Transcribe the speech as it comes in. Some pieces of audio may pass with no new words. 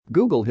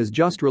Google has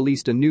just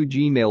released a new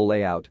Gmail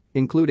layout,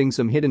 including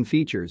some hidden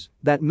features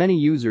that many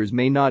users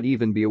may not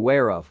even be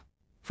aware of.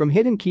 From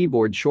hidden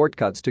keyboard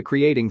shortcuts to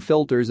creating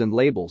filters and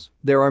labels,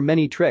 there are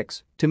many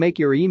tricks to make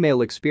your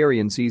email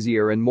experience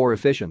easier and more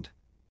efficient.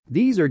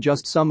 These are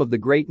just some of the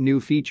great new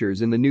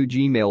features in the new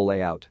Gmail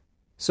layout.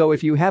 So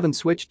if you haven't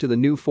switched to the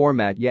new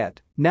format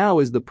yet, now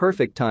is the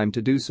perfect time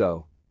to do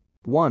so.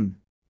 1.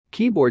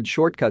 Keyboard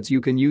shortcuts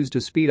you can use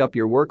to speed up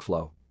your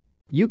workflow.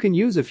 You can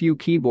use a few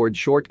keyboard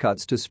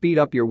shortcuts to speed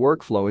up your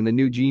workflow in the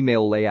new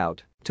Gmail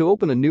layout. To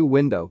open a new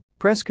window,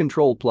 press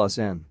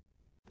Ctrl+N.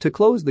 To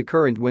close the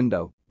current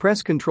window,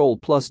 press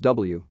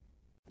Ctrl+W.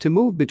 To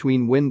move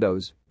between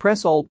windows,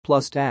 press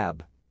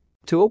Alt+Tab.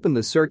 To open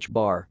the search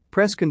bar,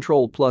 press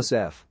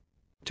Ctrl+F.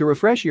 To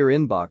refresh your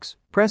inbox,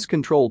 press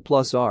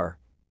Ctrl+R.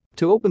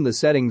 To open the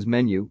settings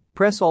menu,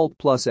 press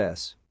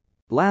Alt+S.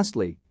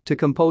 Lastly, to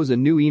compose a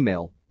new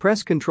email,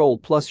 press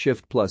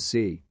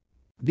Ctrl+Shift+C.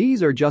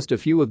 These are just a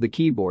few of the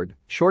keyboard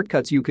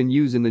shortcuts you can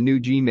use in the new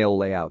Gmail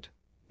layout.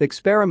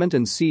 Experiment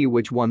and see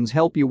which ones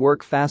help you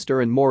work faster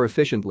and more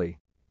efficiently.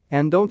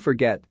 And don't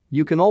forget,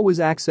 you can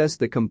always access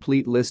the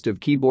complete list of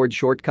keyboard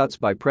shortcuts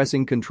by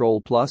pressing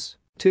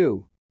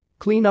Ctrl+2.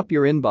 Clean up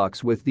your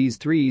inbox with these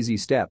 3 easy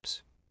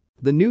steps.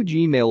 The new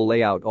Gmail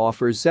layout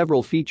offers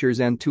several features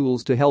and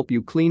tools to help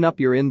you clean up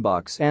your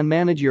inbox and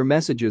manage your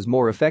messages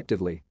more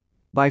effectively.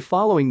 By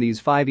following these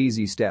 5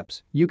 easy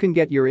steps, you can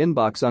get your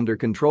inbox under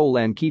control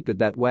and keep it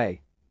that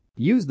way.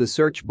 Use the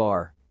search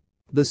bar.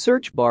 The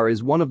search bar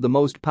is one of the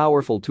most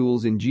powerful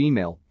tools in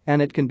Gmail,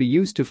 and it can be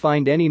used to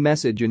find any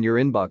message in your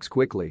inbox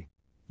quickly.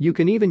 You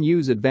can even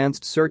use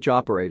advanced search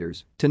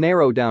operators to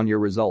narrow down your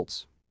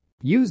results.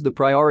 Use the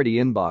priority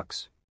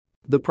inbox.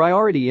 The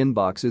priority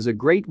inbox is a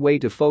great way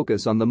to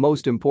focus on the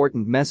most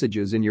important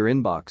messages in your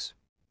inbox.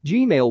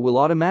 Gmail will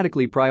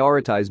automatically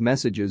prioritize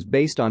messages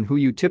based on who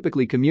you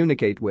typically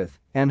communicate with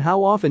and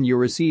how often you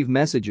receive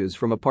messages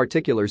from a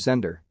particular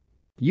sender.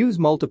 Use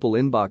multiple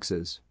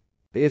inboxes.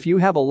 If you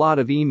have a lot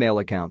of email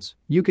accounts,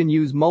 you can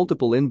use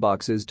multiple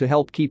inboxes to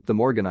help keep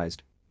them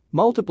organized.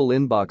 Multiple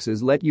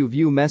inboxes let you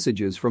view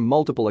messages from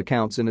multiple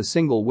accounts in a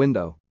single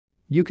window.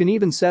 You can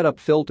even set up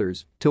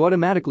filters to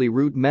automatically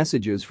route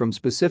messages from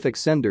specific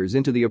senders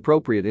into the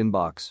appropriate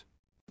inbox.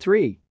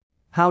 3.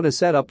 How to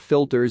set up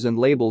filters and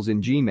labels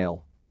in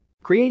Gmail.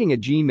 Creating a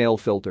Gmail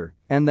filter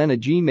and then a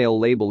Gmail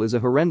label is a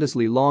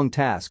horrendously long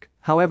task,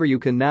 however you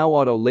can now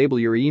auto-label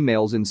your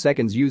emails in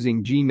seconds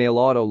using Gmail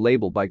Auto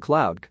Label by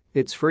Cloud.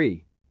 It's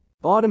free.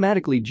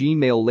 Automatically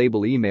Gmail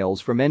label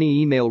emails from any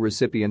email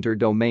recipient or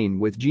domain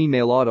with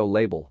Gmail Auto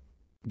Label.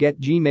 Get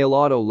Gmail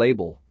Auto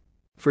Label.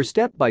 For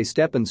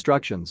step-by-step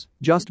instructions,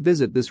 just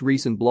visit this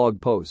recent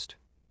blog post.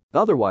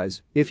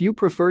 Otherwise, if you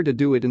prefer to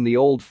do it in the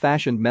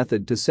old-fashioned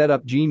method to set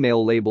up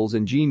Gmail labels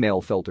and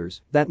Gmail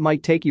filters, that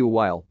might take you a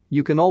while,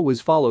 you can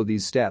always follow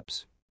these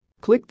steps.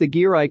 Click the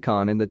gear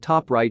icon in the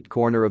top right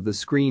corner of the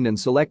screen and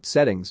select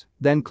Settings,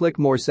 then click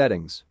More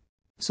Settings.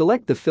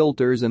 Select the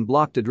Filters and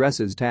Blocked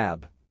Addresses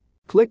tab.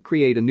 Click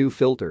Create a new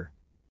filter.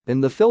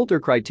 In the Filter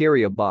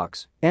Criteria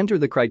box, enter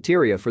the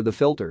criteria for the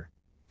filter.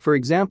 For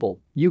example,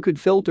 you could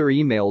filter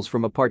emails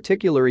from a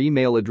particular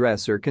email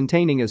address or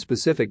containing a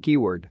specific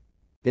keyword.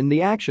 In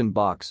the Action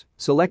box,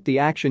 select the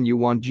action you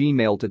want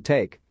Gmail to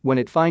take when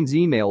it finds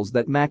emails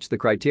that match the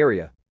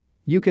criteria.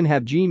 You can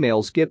have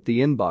Gmail skip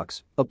the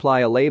inbox, apply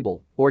a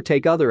label, or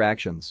take other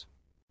actions.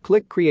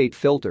 Click Create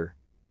Filter.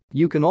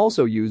 You can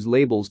also use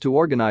labels to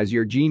organize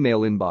your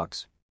Gmail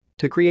inbox.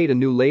 To create a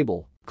new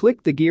label,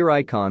 click the gear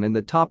icon in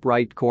the top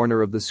right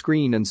corner of the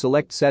screen and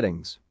select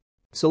Settings.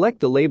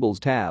 Select the Labels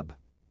tab.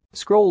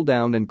 Scroll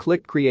down and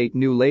click Create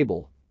New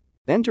Label.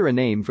 Enter a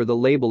name for the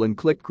label and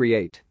click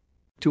Create.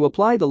 To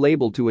apply the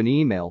label to an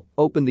email,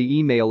 open the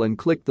email and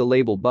click the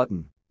Label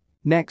button.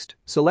 Next,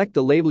 select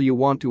the label you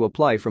want to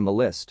apply from the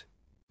list.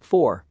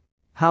 4.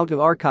 How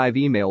to archive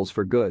emails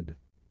for good.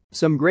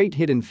 Some great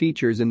hidden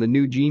features in the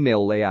new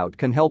Gmail layout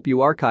can help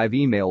you archive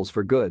emails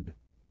for good.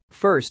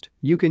 First,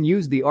 you can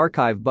use the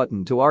Archive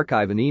button to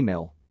archive an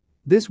email.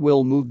 This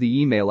will move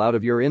the email out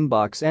of your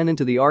inbox and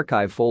into the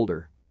archive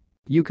folder.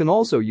 You can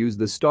also use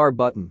the Star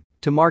button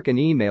to mark an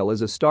email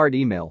as a starred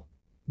email.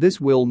 This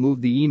will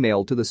move the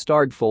email to the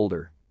starred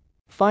folder.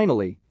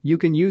 Finally, you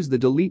can use the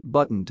Delete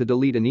button to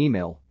delete an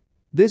email.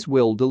 This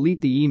will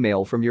delete the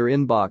email from your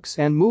inbox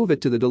and move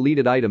it to the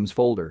deleted items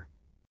folder.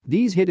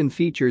 These hidden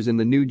features in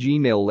the new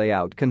Gmail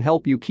layout can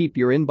help you keep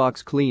your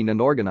inbox clean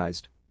and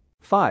organized.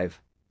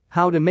 5.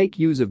 How to make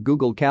use of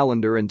Google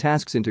Calendar and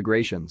Tasks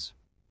integrations.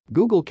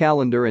 Google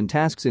Calendar and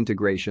Tasks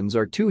integrations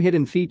are 2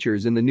 hidden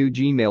features in the new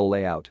Gmail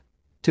layout.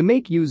 To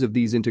make use of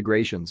these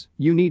integrations,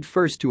 you need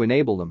first to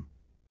enable them.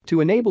 To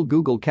enable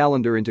Google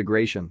Calendar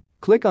integration,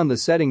 click on the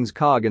Settings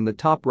cog in the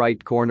top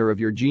right corner of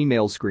your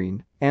Gmail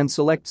screen and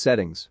select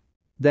Settings.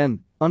 Then,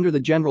 under the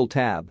General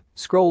tab,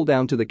 scroll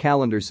down to the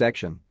Calendar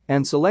section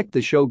and select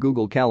the Show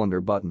Google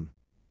Calendar button.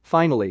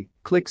 Finally,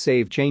 click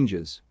Save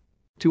Changes.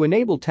 To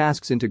enable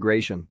Tasks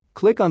integration,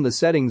 click on the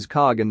Settings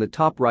cog in the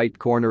top right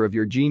corner of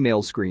your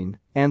Gmail screen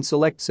and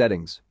select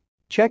Settings.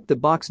 Check the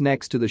box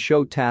next to the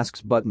Show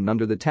Tasks button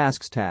under the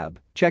Tasks tab.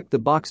 Check the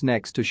box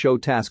next to Show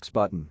Tasks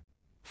button.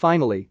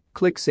 Finally,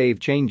 click Save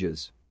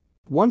Changes.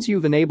 Once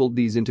you've enabled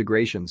these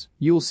integrations,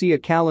 you'll see a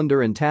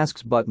Calendar and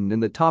Tasks button in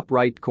the top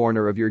right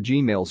corner of your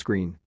Gmail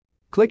screen.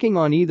 Clicking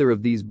on either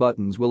of these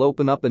buttons will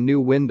open up a new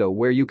window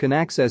where you can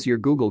access your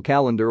Google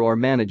Calendar or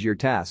manage your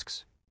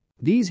tasks.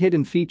 These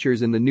hidden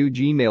features in the new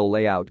Gmail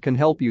layout can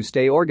help you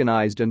stay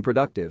organized and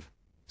productive.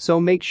 So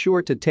make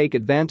sure to take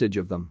advantage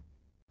of them.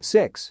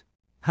 6.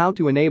 How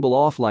to enable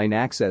offline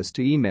access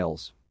to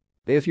emails.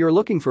 If you're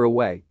looking for a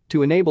way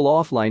to enable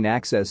offline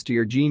access to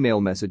your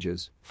Gmail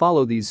messages,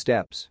 follow these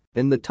steps.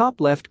 In the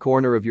top left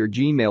corner of your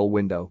Gmail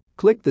window,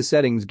 click the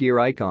Settings gear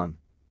icon.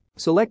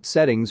 Select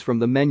Settings from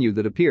the menu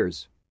that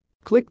appears.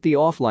 Click the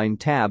Offline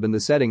tab in the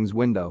Settings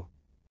window.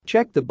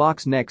 Check the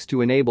box next to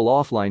Enable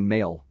Offline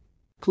Mail.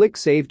 Click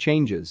Save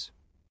Changes.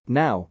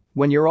 Now,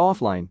 when you're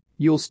offline,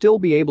 you'll still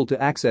be able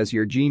to access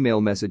your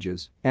Gmail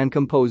messages and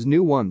compose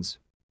new ones.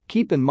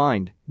 Keep in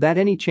mind that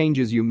any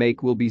changes you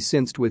make will be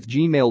synced with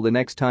Gmail the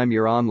next time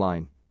you're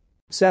online.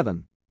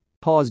 7.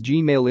 Pause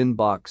Gmail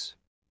Inbox.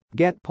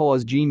 Get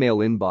Pause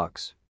Gmail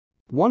Inbox.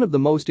 One of the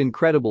most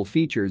incredible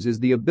features is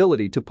the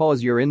ability to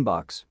pause your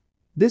inbox.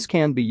 This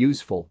can be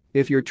useful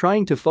if you're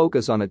trying to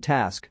focus on a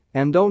task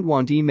and don't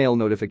want email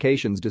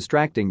notifications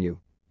distracting you.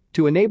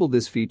 To enable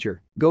this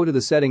feature, go to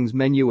the Settings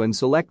menu and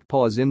select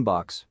Pause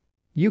Inbox.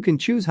 You can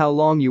choose how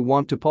long you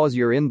want to pause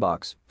your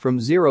inbox, from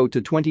 0 to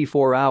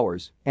 24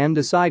 hours, and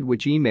decide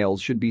which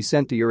emails should be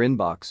sent to your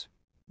inbox.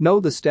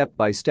 Know the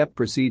step-by-step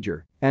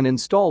procedure and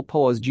install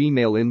Pause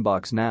Gmail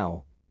Inbox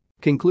now.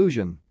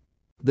 Conclusion.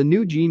 The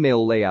new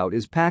Gmail layout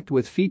is packed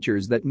with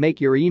features that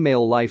make your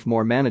email life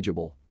more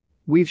manageable.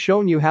 We've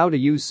shown you how to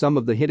use some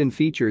of the hidden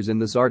features in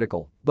this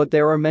article, but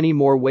there are many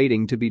more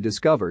waiting to be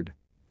discovered.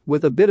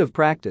 With a bit of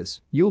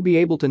practice, you'll be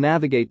able to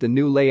navigate the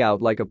new layout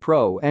like a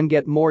pro and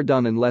get more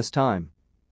done in less time.